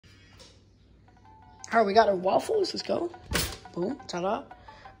All right, we got our waffles. Let's go. Boom. Ta-da.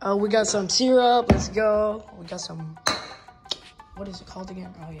 We got some syrup. Let's go. We got some, what is it called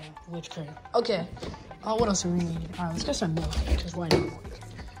again? Oh, yeah, whipped cream. Okay. What else do we need? All right, let's get some milk, because why not?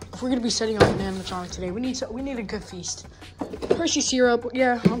 If we're going to be setting up an animatronic today, we need a good feast. Hershey syrup.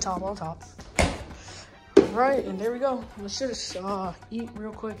 Yeah, on top. All right, and there we go. Let's just eat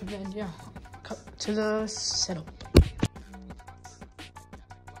real quick, and then, yeah, cut to the setup.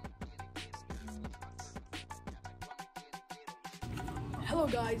 Hello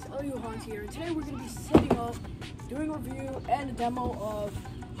guys, Elio Hans here. Today we're going to be setting up, doing a review and a demo of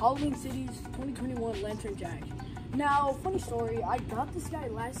Halloween City's 2021 Lantern Jack. Now, funny story, I got this guy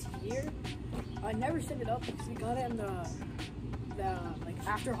last year. I never set it up because we got it in the like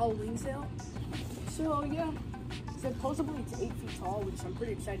after Halloween sale. So yeah, supposedly it's 8 feet tall, which I'm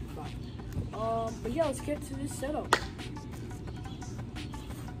pretty excited about. But yeah, let's get to this setup.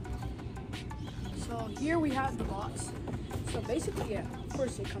 So here we have the box. So basically, yeah, of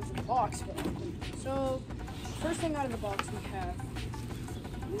course it comes in a box. But, so first thing out of the box we have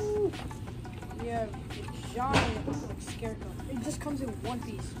a giant like scarecrow. It just comes in one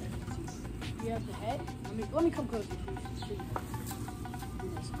piece, as you can see. We have the head. Let me come closer, please.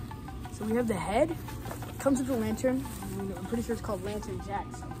 So we have the head. It comes with a lantern. I'm pretty sure it's called Lantern Jack.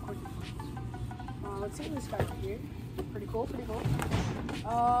 So of course. Let's see this guy right here. Pretty cool. We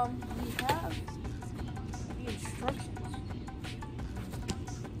have the instructions.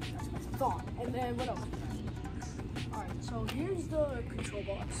 And then what else? Alright, so here's the control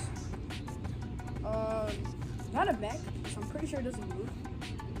box. Not a mech, so I'm pretty sure it doesn't move.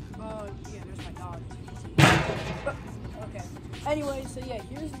 Yeah, there's my dog. Okay. Anyway, so yeah,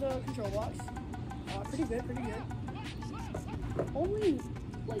 here's the control box. Pretty good. Only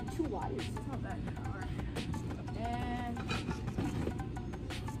like 2 wires. It's not bad. Alright. And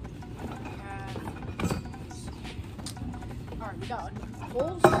alright, we got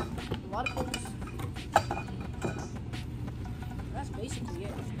holes. A lot of holes. That's basically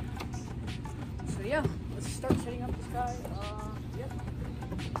it. So yeah, let's start setting up this guy. Yep.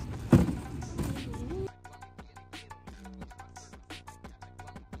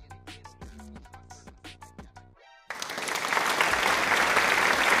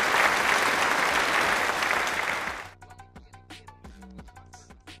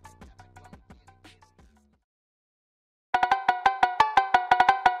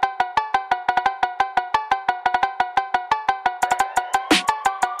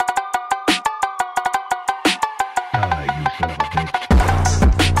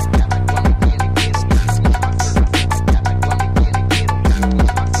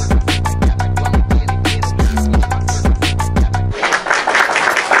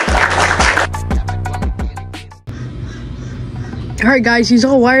 Alright guys, he's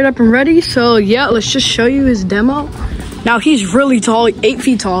all wired up and ready, so yeah, let's just show you his demo. Now he's really tall, like 8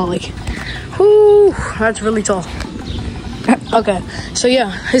 feet tall, like, whoo, that's really tall. Okay, so yeah,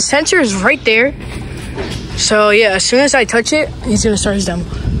 his sensor is right there. So yeah, as soon as I touch it, he's gonna start his demo.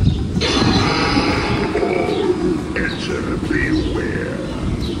 Enter beware,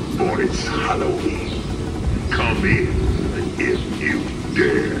 for it's Halloween. Come in if you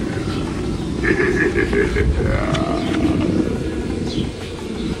dare.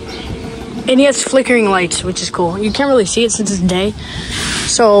 And he has flickering lights, which is cool. You can't really see it since it's day.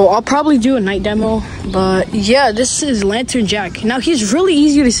 So I'll probably do a night demo. But yeah, this is Lantern Jack. Now he's really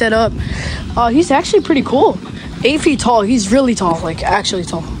easy to set up. He's actually pretty cool. 8 feet tall. He's really tall, like actually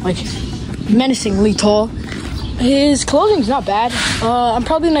tall, like menacingly tall. His clothing's not bad. I'm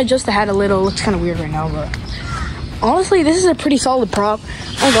probably gonna adjust the hat a little. It looks kind of weird right now, but honestly, this is a pretty solid prop.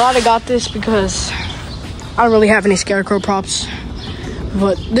 I'm glad I got this because I don't really have any scarecrow props.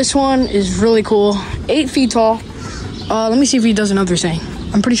 But this one is really cool. 8 feet tall. Let me see if he does another thing.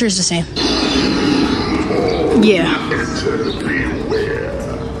 I'm pretty sure it's the same. Yeah. Enter beware,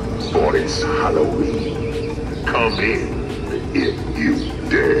 for it's Halloween. Come in if you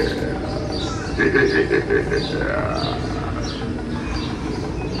dare.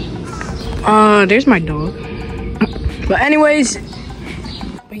 There's my dog. But anyways,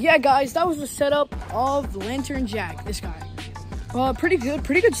 yeah guys, that was the setup of Lantern Jack, this guy. Pretty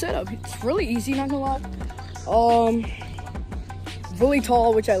good setup. It's really easy, not gonna lie. Really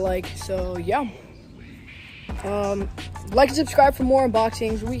tall, which I like, so yeah. Like and subscribe for more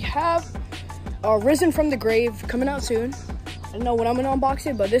unboxings. We have Risen from the Grave coming out soon. I don't know when I'm gonna unbox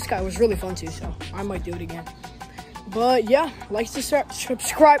it, but this guy was really fun too, so I might do it again. But yeah, like to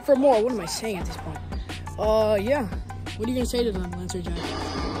subscribe for more. What am I saying at this point? Yeah. What are you gonna say to them, Lantern Jack?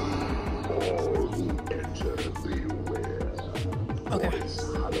 Okay.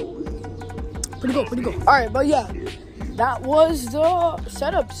 Pretty cool. All right, but yeah, that was the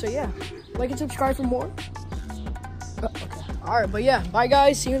setup. So yeah, like and subscribe for more. Okay. All right, but yeah, bye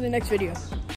guys. See you in the next video.